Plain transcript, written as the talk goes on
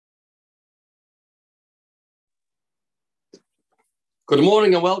Good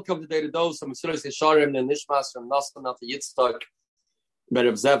morning and welcome to Daily Dose of Mesilas Yesharim and Nishmas from Nassan at the Yitzchak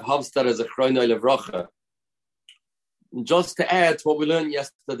Berev Zev Havstad as a Chroinoi Levracha. Just to add to what we learned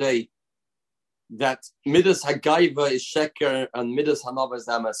yesterday, that Midos Hagaiva is Sheker and Midos Hanava is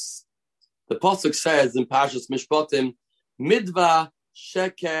Emes. The Pasuk says in Parsha Mishpatim, Midva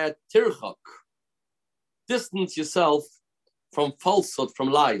Sheker Tirchak. Distance yourself from falsehood, from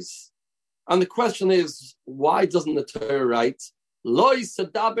lies. And the question is, why doesn't the Torah write, Loi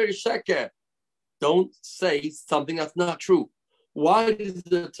Sadaber Sheker? Don't say something that's not true. Why does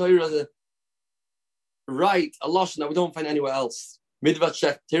the Torah write a lashon that we don't find anywhere else? Midva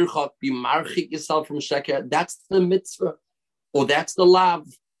Sheker Tirchak, be marchik yourself from Sheker. That's the mitzvah, or that's the lav,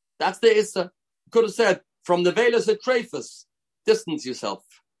 that's the issa. Could have said from the velas of Trefus, distance yourself.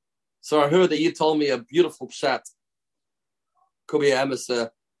 So I heard that you told me a beautiful pshat. Could be a emissary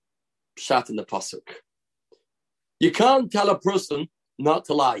pshat in the pasuk. You can't tell a person not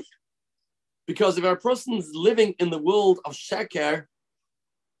to lie. Because if a person's living in the world of sheker,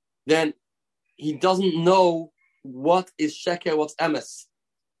 then he doesn't know what is sheker, what's emes.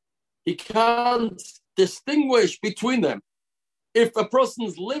 He can't distinguish between them. If a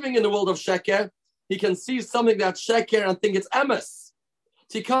person's living in the world of sheker, he can see something that's sheker and think it's emes.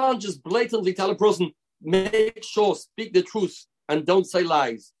 So you can't just blatantly tell a person, make sure, speak the truth and don't say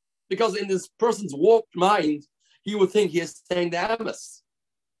lies. Because in this person's warped mind, he would think he is saying the emes.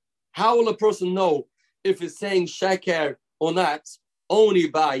 How will a person know if he's saying sheker or not? Only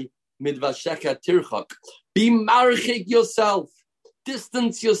by midva sheker tirchak. Be marchik yourself.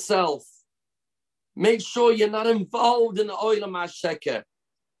 Distance yourself. Make sure you're not involved in the oilam sheker.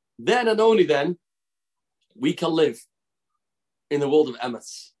 Then and only then, we can live in the world of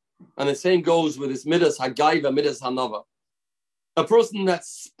emes. And the same goes with this midas hagaiva, midas hanava. A person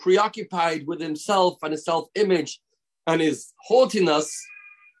that's preoccupied with himself and his self-image and his haughtiness,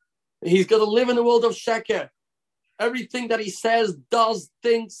 he's going to live in the world of sheker. Everything that he says, does,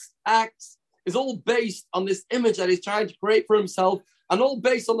 thinks, acts is all based on this image that he's trying to create for himself, and all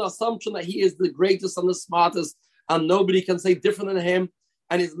based on the assumption that he is the greatest and the smartest and nobody can say different than him.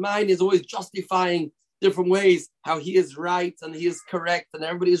 And his mind is always justifying different ways how he is right and he is correct and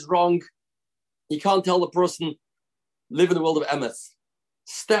everybody is wrong. You can't tell the person, live in the world of emes.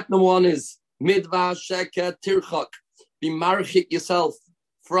 Step number one is midva sheker tirchak. Be marchik yourself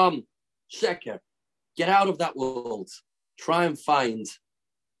from sheker. Get out of that world. Try and find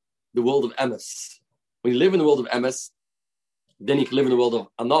the world of emes. When you live in the world of emes, then you can live in the world of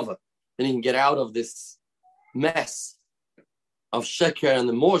another. Then you can get out of this mess of sheker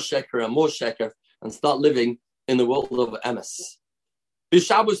and more sheker and start living in the world of emes. This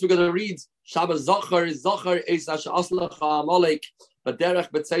Shabbos we're going to read Parsha Zachor is Zachor is Ashlacha Amalek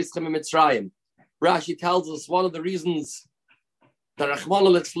Baderech B'Tzeischem Mitzrayim. Rashi tells us one of the reasons that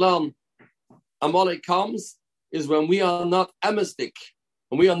Rachmana Litzlan Amalek comes is when we are not emestic,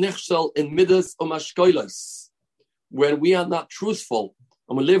 when we are nichshel in Midos umashkoilos, when we are not truthful,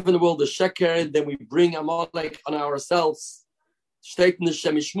 and we live in the world of sheker, then we bring Amalek on ourselves. State in the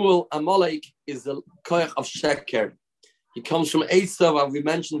Shem Shmuel, Amalek is the koach of sheker. He comes from Esav, as we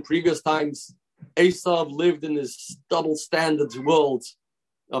mentioned previous times. Esav lived in this double standards world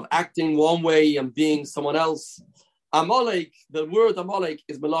of acting one way and being someone else. Amalek, the word Amalek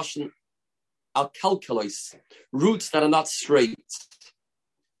is melashon al-kalkalos, roots that are not straight.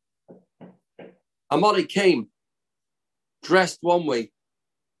 Amalek came, dressed one way,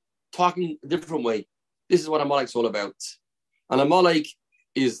 talking a different way. This is what Amalek's all about. And Amalek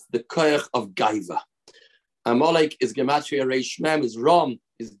is the koach of gaiva. Amalek is gematria reish mem, is ram,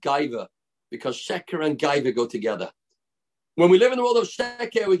 is gaiva, because sheker and gaiva go together. When we live in the world of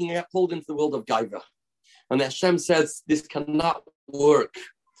sheker, we can get pulled into the world of gaiva. And Hashem says this cannot work.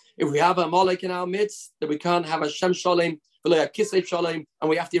 If we have Amalek in our midst, then we can't have Hashem shalom, kisei shalom, and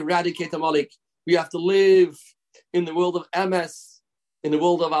we have to eradicate Amalek. We have to live in the world of emes, in the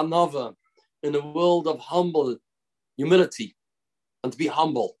world of anava, in the world of humble humility, and to be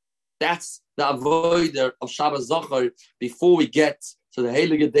humble. That's the avoider of Parsha Zachor before we get to the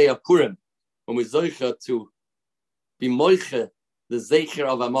heilige day of Purim, when we zoicha to be moiche, the zecher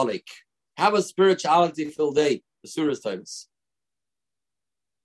of Amalek. Have a spirituality-filled day, the Surah's times.